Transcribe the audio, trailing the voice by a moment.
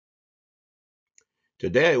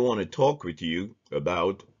Today I want to talk with you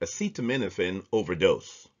about acetaminophen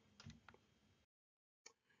overdose.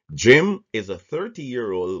 Jim is a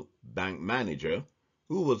 30-year-old bank manager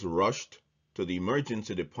who was rushed to the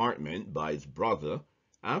emergency department by his brother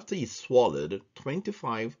after he swallowed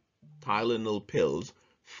 25 Tylenol pills,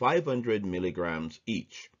 500 milligrams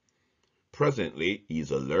each. Presently, he is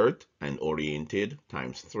alert and oriented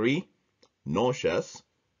 ×3, nauseous,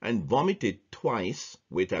 and vomited twice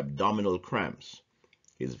with abdominal cramps.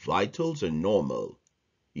 His vitals are normal.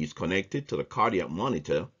 He's connected to the cardiac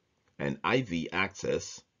monitor and IV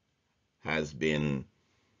access has been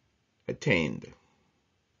attained.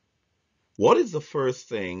 What is the first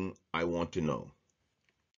thing I want to know?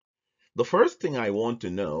 The first thing I want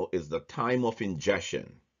to know is the time of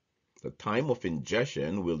ingestion. The time of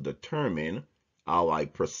ingestion will determine how I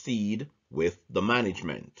proceed with the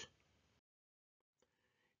management.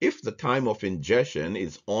 If the time of ingestion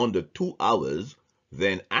is under 2 hours,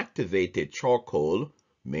 then activated charcoal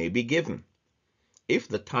may be given. If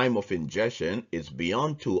the time of ingestion is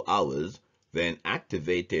beyond 2 hours, then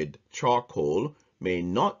activated charcoal may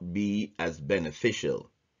not be as beneficial.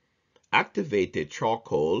 Activated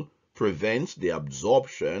charcoal prevents the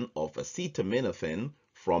absorption of acetaminophen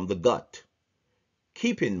from the gut.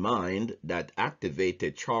 Keep in mind that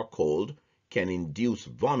activated charcoal can induce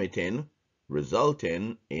vomiting,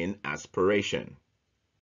 resulting in aspiration.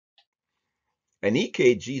 An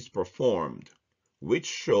EKG is performed, which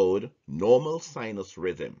showed normal sinus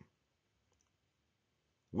rhythm.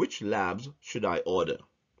 Which labs should I order?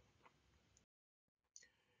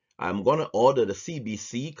 I'm going to order the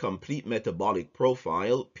CBC Complete Metabolic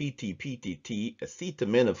Profile, PT-PTT,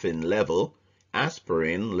 acetaminophen level,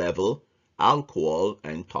 aspirin level, alcohol,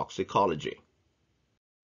 and toxicology.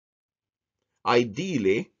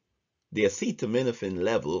 Ideally, the acetaminophen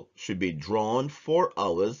level should be drawn 4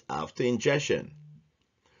 hours after ingestion.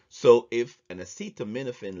 So if an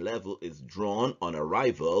acetaminophen level is drawn on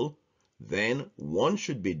arrival, then one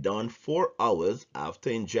should be done 4 hours after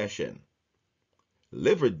ingestion.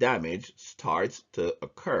 Liver damage starts to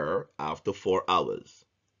occur after 4 hours.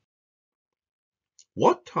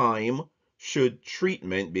 What time should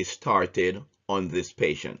treatment be started on this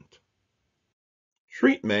patient?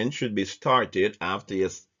 Treatment should be started after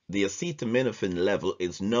the acetaminophen level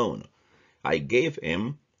is known. I gave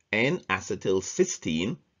him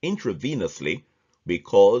N-acetylcysteine intravenously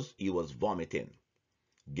because he was vomiting.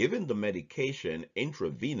 Giving the medication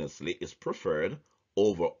intravenously is preferred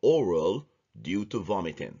over oral due to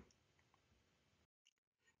vomiting.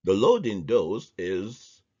 The loading dose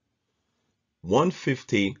is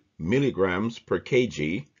 150 milligrams per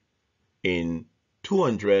kg in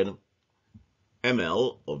 200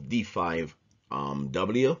 ml of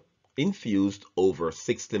D5W infused over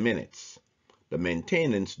 60 minutes. The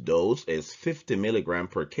maintenance dose is 50 milligrams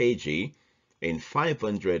per kg in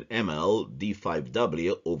 500 ml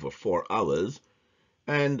D5W over 4 hours,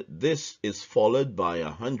 and this is followed by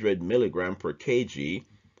 100 milligrams per kg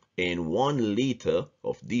in 1 liter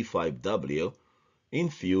of D5W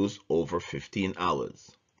infused over 15 hours.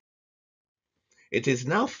 It is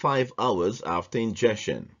now 5 hours after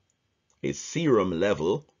ingestion. His serum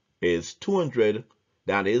level is 200,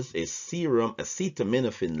 that is, his serum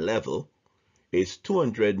acetaminophen level is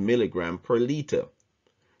 200 milligrams per liter.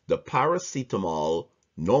 The paracetamol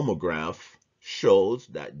nomograph shows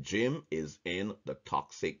that Jim is in the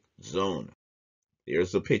toxic zone.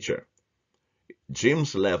 Here's the picture.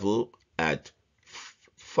 Jim's level at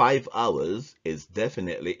 5 hours is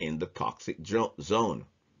definitely in the toxic zone.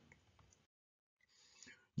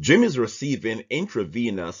 Jim is receiving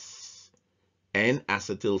intravenous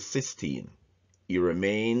N-acetylcysteine. He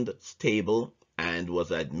remained stable and was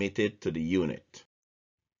admitted to the unit.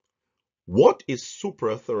 What is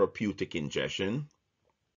supratherapeutic ingestion?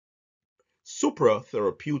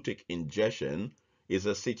 Supratherapeutic ingestion is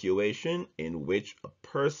a situation in which a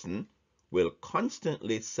person will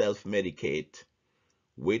constantly self-medicate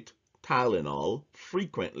with Tylenol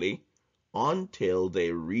frequently until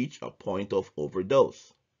they reach a point of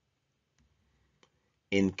overdose.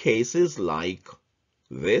 In cases like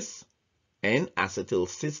this,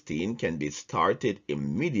 N-acetylcysteine can be started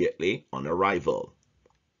immediately on arrival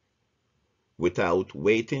without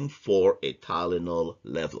waiting for a Tylenol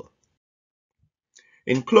level.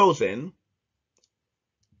 In closing,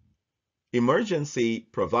 emergency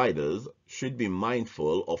providers should be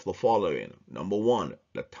mindful of the following. Number 1,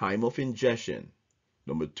 the time of ingestion.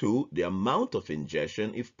 Number 2, the amount of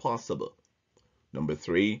ingestion if possible. Number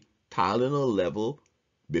 3, Tylenol level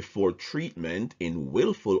before treatment in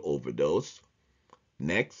willful overdose.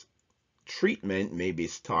 Next, Treatment may be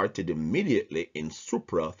started immediately in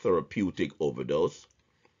supratherapeutic overdose.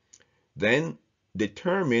 Then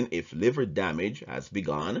determine if liver damage has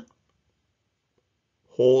begun.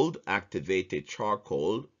 Hold activated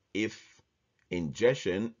charcoal if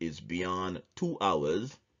ingestion is beyond 2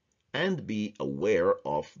 hours, and be aware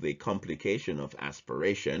of the complication of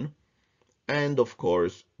aspiration. And of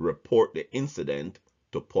course, report the incident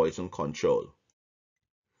to poison control.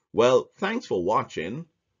 Well, thanks for watching.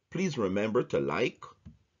 Please remember to like,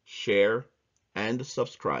 share, and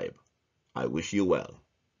subscribe. I wish you well.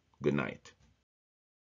 Good night.